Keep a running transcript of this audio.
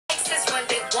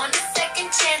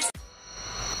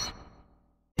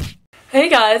Hey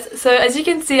guys, so as you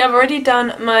can see I've already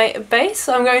done my base,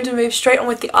 so I'm going to move straight on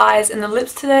with the eyes and the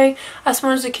lips today. I just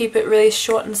wanted to keep it really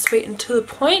short and sweet and to the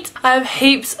point. I have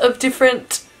heaps of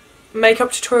different makeup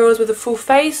tutorials with a full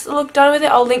face look done with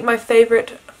it. I'll link my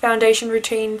favourite foundation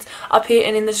routines up here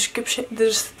and in the description,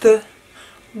 the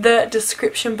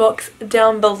description box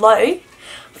down below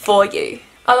for you.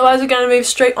 Otherwise we're going to move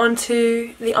straight on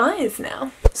to the eyes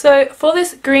now. So for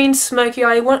this green smoky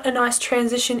eye, you want a nice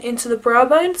transition into the brow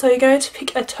bone, so you're going to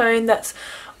pick a tone that's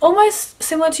almost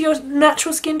similar to your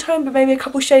natural skin tone but maybe a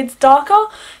couple shades darker.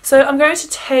 So I'm going to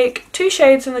take 2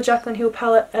 shades from the Jaclyn Hill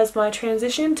palette as my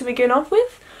transition to begin off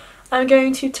with. I'm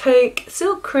going to take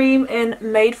Silk Cream and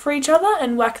Made for Each Other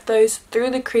and whack those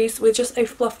through the crease with just a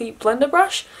fluffy blender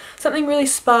brush. Something really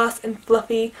sparse and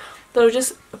fluffy that'll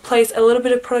just place a little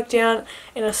bit of product down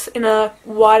in a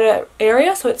wider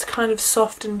area so it's kind of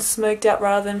soft and smoked out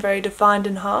rather than very defined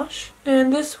and harsh.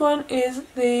 And this one is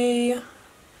the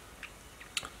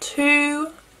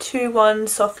 221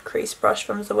 soft crease brush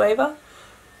from Zoeva.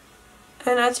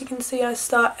 And as you can see I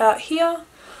start out here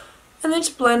and then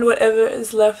just blend whatever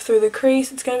is left through the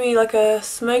crease. It's going to be like a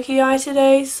smoky eye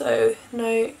today, so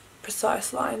no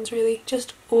precise lines really,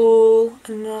 just all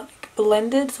and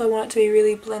blended, so I want it to be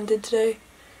really blended today.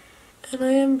 And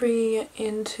I am bringing it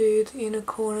into the inner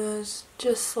corners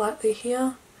just slightly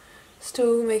here,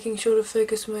 still making sure to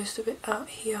focus most of it out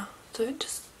here so it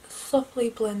just softly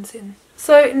blends in.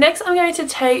 So next I'm going to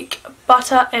take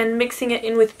butter and mixing it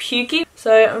in with Pukey.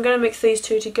 So I'm going to mix these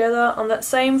two together on that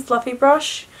same fluffy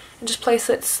brush and just place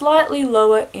it slightly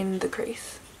lower in the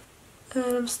crease. And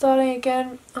I'm starting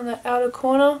again on that outer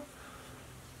corner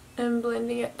and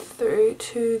blending it through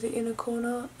to the inner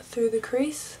corner through the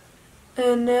crease.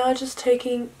 And now just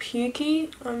taking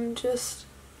Pukey, I'm just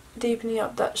deepening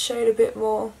up that shade a bit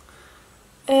more,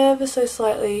 ever so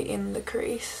slightly in the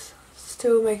crease.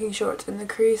 Still making sure it's in the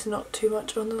crease, not too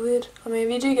much on the lid. I mean,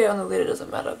 if you do get it on the lid it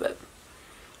doesn't matter, but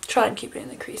try and keep it in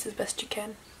the crease as best you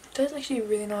can. It does actually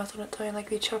really nice on its own, like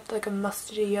if you chucked like a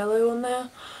mustardy yellow on there,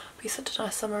 it'd be such a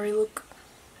nice summery look.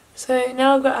 So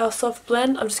now I've got our soft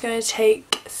blend, I'm just going to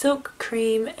take Silk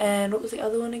Cream and what was the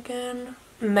other one again?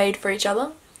 Made for Each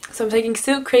Other. So I'm taking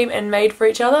Silk Cream and Made for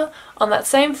Each Other on that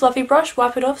same fluffy brush,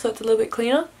 wipe it off so it's a little bit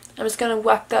cleaner. I'm just going to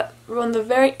whack that on the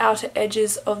very outer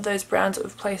edges of those browns that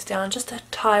we've placed down just to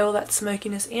tie all that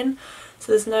smokiness in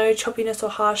so there's no choppiness or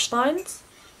harsh lines.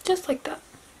 Just like that.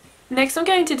 Next I'm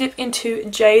going to dip into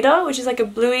Jada, which is like a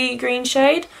bluey green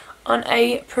shade, on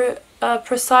a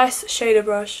precise shader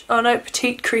brush. Oh no,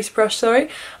 petite crease brush, sorry.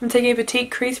 I'm taking a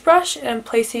petite crease brush and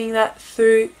placing that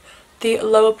through the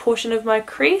lower portion of my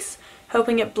crease,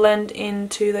 helping it blend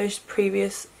into those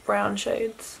previous brown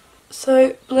shades.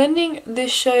 So blending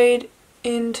this shade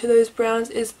into those browns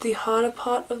is the harder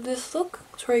part of this look.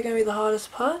 It's probably going to be the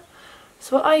hardest part.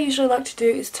 So what I usually like to do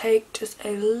is take just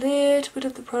a little bit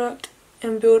of the product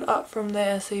and build up from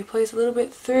there. So you place a little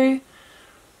bit through,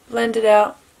 blend it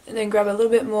out, and then grab a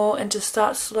little bit more and just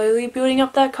start slowly building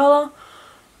up that colour.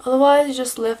 Otherwise you're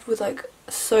just left with like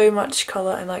so much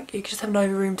colour and like you just have no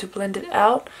room to blend it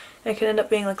out and it can end up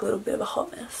being like a little bit of a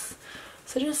hot mess.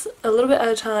 So just a little bit at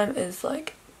a time is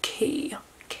like key.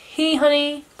 Key,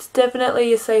 honey. It's definitely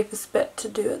your safest bet to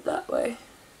do it that way.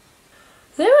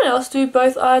 Does anyone else do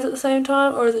both eyes at the same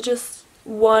time, or is it just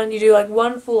one? You do like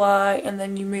one full eye and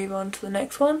then you move on to the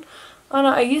next one? I know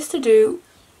I used to do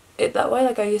it that way,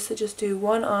 like I used to just do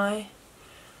one eye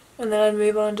and then I'd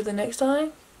move on to the next eye.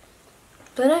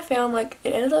 But then I found like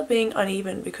it ended up being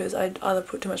uneven because I'd either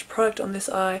put too much product on this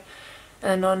eye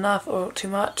and not enough, or too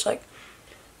much. Like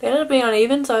they ended up being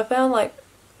uneven, so I found like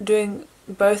doing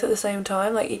both at the same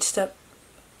time, like each step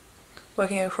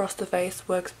working across the face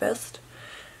works best.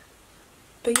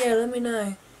 But yeah, let me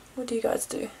know, what do you guys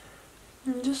do?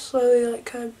 I'm just slowly like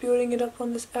kind of building it up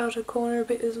on this outer corner a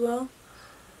bit as well.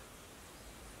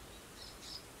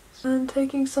 And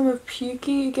taking some of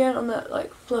Pukey again on that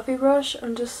like fluffy brush,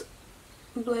 I'm just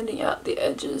blending out the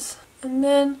edges. And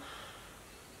then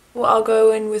what I'll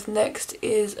go in with next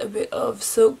is a bit of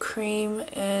Silk Cream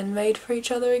and Made for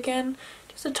Each Other again,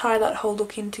 just to tie that whole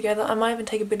look in together. I might even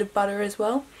take a bit of butter as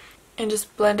well and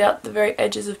just blend out the very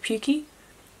edges of Pukey.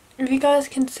 If you guys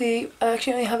can see, I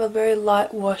actually only have a very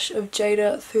light wash of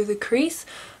Jada through the crease.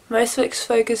 Most of it's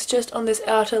focused just on this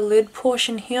outer lid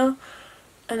portion here,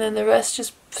 and then the rest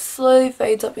just slowly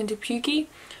fades up into Pukey.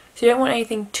 So you don't want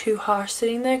anything too harsh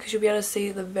sitting there because you'll be able to see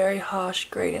the very harsh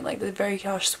gradient, like the very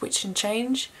harsh switch and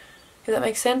change, if that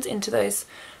makes sense, into those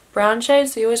brown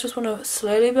shades. So you always just want to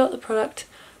slowly build the product,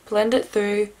 blend it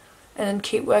through, and then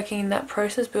keep working in that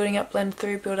process, building up, blend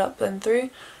through, build up, blend through.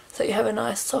 so you have a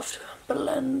nice soft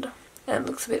blend and it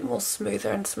looks a bit more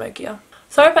smoother and smokier.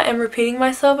 Sorry if I am repeating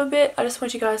myself a bit, I just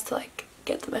want you guys to like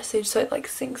get the message so it like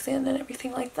sinks in and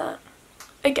everything like that.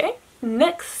 Okay,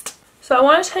 next. So I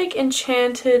want to take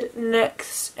Enchanted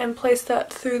next and place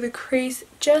that through the crease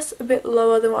just a bit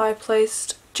lower than what I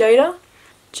placed Jada.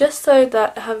 Just so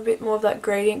that I have a bit more of that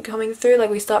gradient coming through, like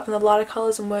we start from the lighter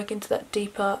colours and work into that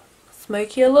deeper,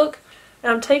 smokier look.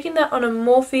 And I'm taking that on a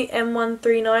Morphe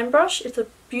M139 brush. It's a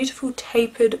beautiful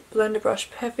tapered blender brush,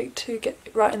 perfect to get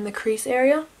right in the crease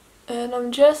area. And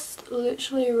I'm just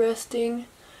literally resting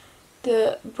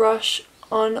the brush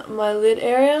on my lid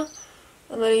area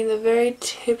and letting the very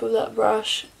tip of that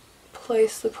brush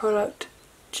place the product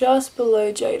just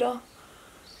below Jada.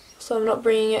 So I'm not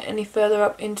bringing it any further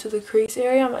up into the crease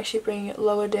area, I'm actually bringing it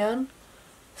lower down,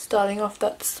 starting off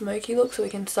that smoky look so we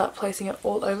can start placing it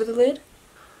all over the lid.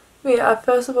 But yeah, I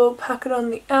first of all pack it on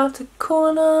the outer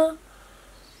corner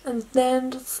and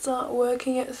then just start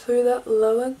working it through that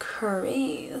lower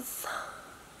crease.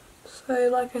 So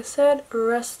like I said,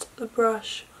 rest the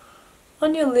brush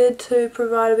on your lid to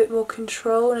provide a bit more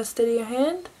control and a steadier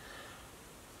hand.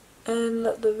 And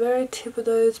let the very tip of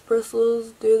those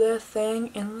bristles do their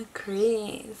thing in the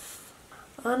crease.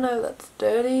 I don't know if that's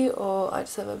dirty or I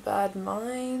just have a bad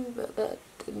mind, but that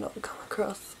did not come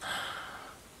across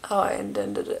how I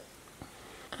intended it.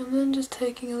 And then just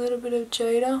taking a little bit of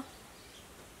Jada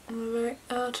on the very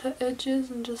outer edges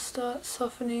and just start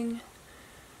softening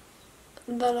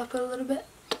that up a little bit.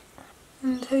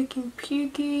 And taking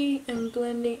Pukey and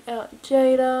blending out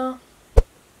Jada.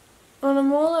 On a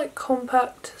more like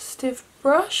compact stiff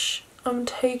brush, I'm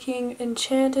taking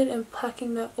Enchanted and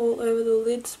packing that all over the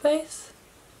lid space,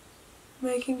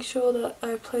 making sure that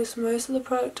I place most of the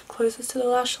product closest to the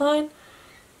lash line,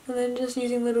 and then just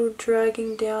using little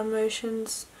dragging down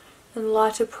motions and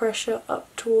lighter pressure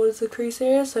up towards the crease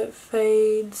area so it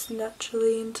fades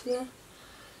naturally into there.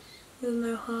 There's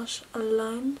no harsh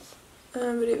lines.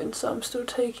 But even so, I'm still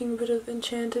taking a bit of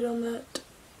Enchanted on that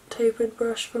tapered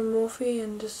brush from Morphe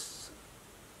and just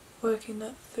working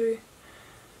that through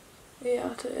the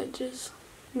outer edges.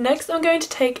 Next I'm going to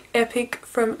take Epic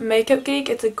from Makeup Geek.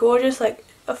 It's a gorgeous like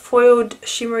a foiled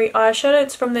shimmery eyeshadow.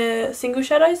 It's from their single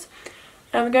shadows.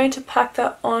 And I'm going to pack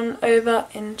that on over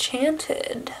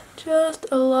Enchanted. Just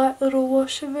a light little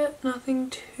wash of it,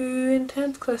 nothing too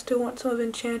intense because I still want some of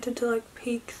Enchanted to like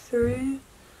peek through,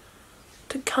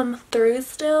 to come through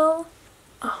still.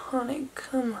 Oh honey,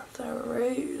 come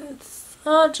through. It's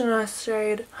such a nice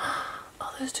shade.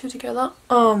 Oh, those two together.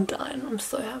 Oh, I'm dying. I'm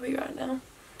so happy right now.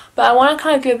 But I want to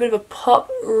kind of give a bit of a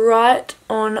pop right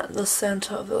on the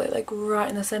centre of the lid, like right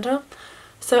in the centre.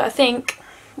 So I think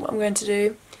what I'm going to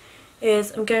do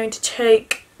is I'm going to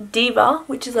take Diva,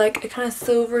 which is like a kind of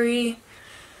silvery,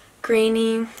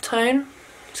 greeny tone.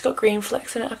 It's got green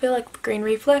flecks in it. I feel like green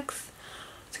reflex.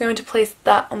 So I'm going to place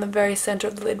that on the very centre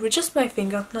of the lid with just my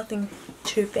finger. Nothing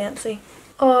too fancy.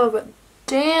 Oh, but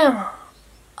damn.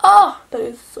 Oh, that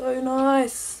is so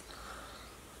nice.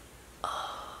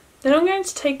 Oh. Then I'm going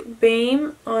to take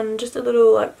Beam on just a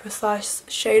little like precise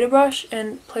shader brush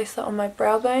and place that on my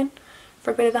brow bone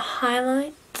for a bit of a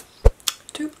highlight.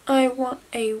 Do I want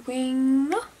a wing?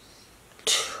 Do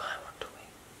I want a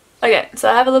wing? Okay, so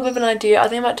I have a little bit of an idea. I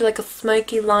think I might do like a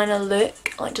smoky liner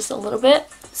look, like just a little bit.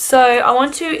 So I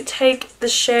want to take the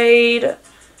shade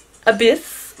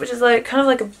Abyss, which is like kind of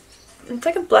like it's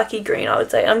like a blacky green, I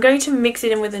would say. I'm going to mix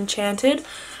it in with Enchanted,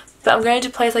 but I'm going to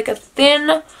place like a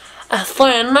thin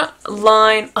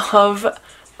line of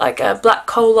like a black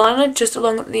kohl liner just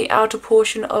along the outer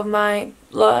portion of my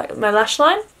lash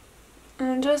line. And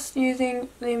I'm just using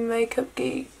the Makeup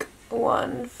Geek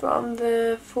one from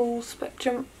the Full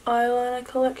Spectrum eyeliner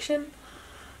collection.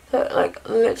 So like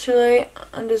literally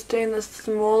I'm just doing the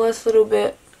smallest little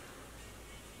bit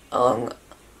along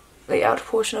the outer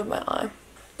portion of my eye.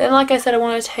 Then like I said, I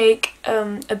want to take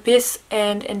Abyss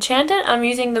and Enchanted. I'm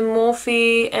using the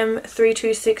Morphe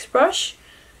M326 brush.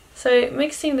 So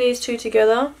mixing these two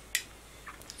together,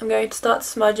 I'm going to start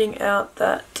smudging out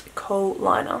that kohl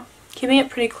liner. Keeping it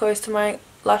pretty close to my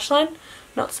lash line,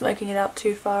 not smoking it out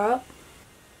too far up.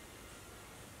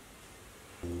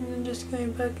 And then just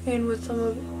going back in with some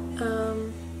of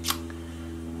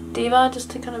Diva just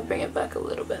to kind of bring it back a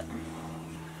little bit.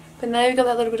 But now you've got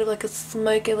that little bit of like a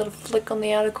smoky little flick on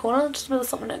the outer corner, just a bit of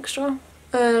something extra.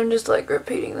 And I'm just like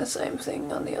repeating the same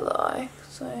thing on the other eye.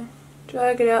 So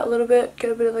drag it out a little bit,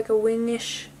 get a bit of like a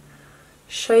wingish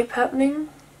shape happening.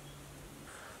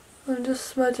 I'm just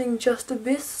smudging just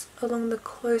Abyss along the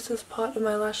closest part of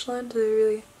my lash line to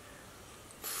really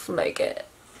smoke it.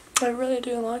 I really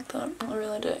do like that, I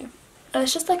really do. And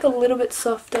it's just like a little bit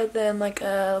softer than like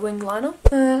a wing liner.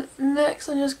 And next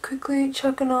I'm just quickly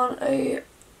chucking on a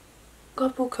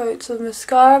couple coats of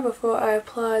mascara before I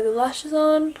apply the lashes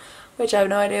on, which I have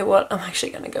no idea what I'm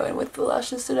actually going to go in with for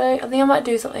lashes today. I think I might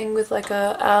do something with like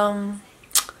a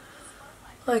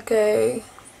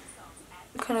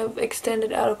kind of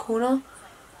extended outer corner,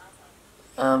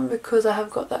 because I have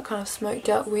got that kind of smoked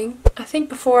out wing. I think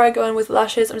before I go in with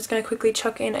lashes, I'm just going to quickly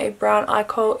chuck in a brown eye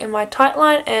kohl in my tight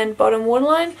line and bottom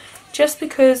waterline, just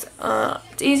because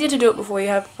it's easier to do it before you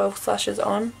have false lashes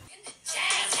on.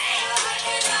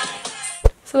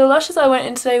 So the lashes I went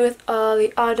in today with are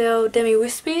the Ardell Demi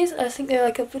Wispies. I think they're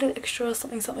like a bit of extra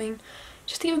something,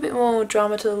 just to give a bit more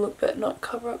drama to the look but not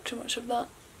cover up too much of that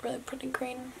really pretty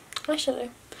green eyeshadow.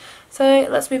 So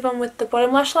let's move on with the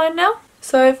bottom lash line now.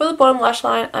 So for the bottom lash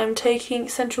line, I'm taking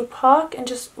Central Park and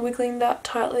just wiggling that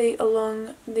tightly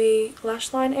along the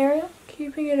lash line area,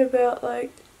 keeping it about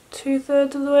like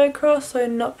 2/3 of the way across, so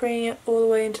not bringing it all the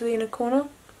way into the inner corner.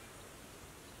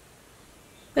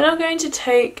 Then I'm going to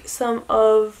take some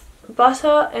of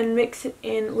butter and mix it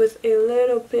in with a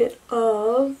little bit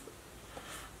of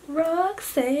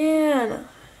Roxanne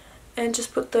and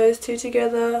just put those two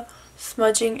together,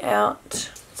 smudging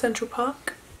out Central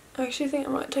Park. I actually think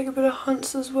I might take a bit of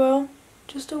Hunts as well,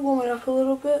 just to warm it up a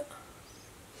little bit.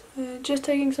 So just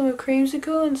taking some of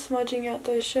Creamsicle and smudging out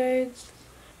those shades.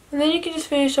 And then you can just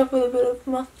finish up with a bit of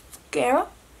mascara.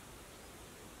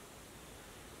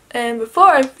 And before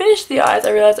I finish the eyes,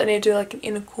 I realised I need to do like an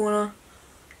inner corner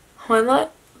highlight.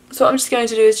 So what I'm just going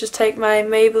to do is just take my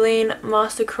Maybelline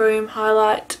Master Chrome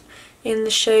highlight in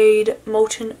the shade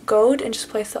Molten Gold and just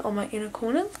place that on my inner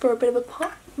corner for a bit of a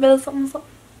pop. A bit of something.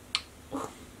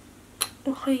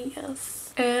 Oh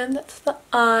yes. And that's the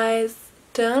eyes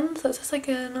done. So it's just like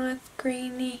a nice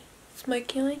greeny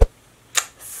smoky eye.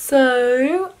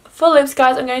 So for lips,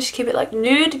 guys, I'm going to keep it like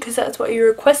nude because that's what you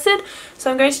requested. So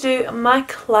I'm going to do my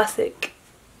classic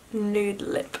nude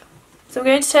lip. So I'm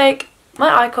going to take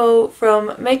my eye kohl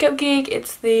from Makeup Geek.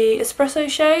 It's the espresso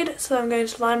shade. So I'm going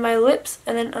to line my lips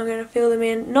and then I'm going to fill them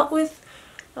in, not with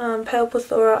Pale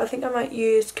Plethora. I think I might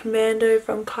use Commando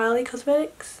from Kylie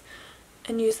Cosmetics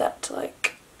and use that to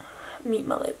like meet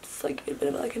my lips, like a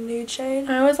bit of like a nude shade.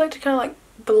 I always like to kind of like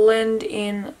blend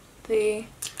in the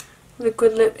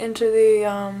liquid lip into the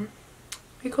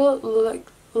what do you call it, like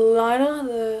liner,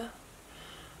 the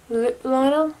lip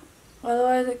liner.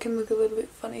 Otherwise it can look a little bit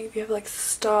funny if you have like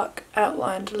stark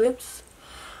outlined lips.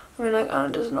 I mean, like,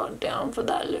 I'm just not down for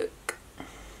that look,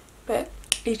 but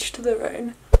each to their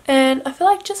own. And I feel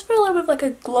like just for a little bit of like a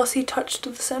glossy touch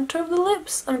to the centre of the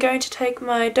lips, I'm going to take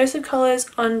my Dose of Colours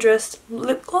Undressed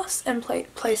Lip Gloss and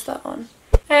place that on.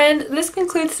 And this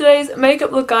concludes today's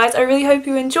makeup look, guys. I really hope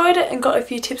you enjoyed it and got a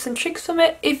few tips and tricks from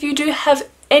it. If you do have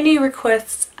any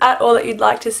requests at all that you'd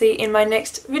like to see in my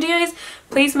next videos,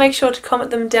 please make sure to comment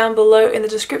them down below in the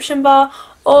description bar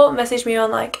or message me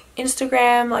on like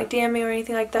Instagram, like DM me or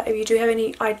anything like that if you do have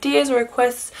any ideas or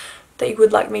requests that you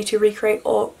would like me to recreate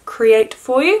or create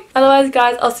for you. Otherwise,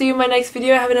 guys, I'll see you in my next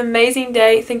video. Have an amazing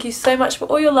day. Thank you so much for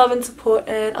all your love and support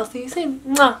and I'll see you soon.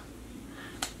 Mwah!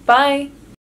 Bye!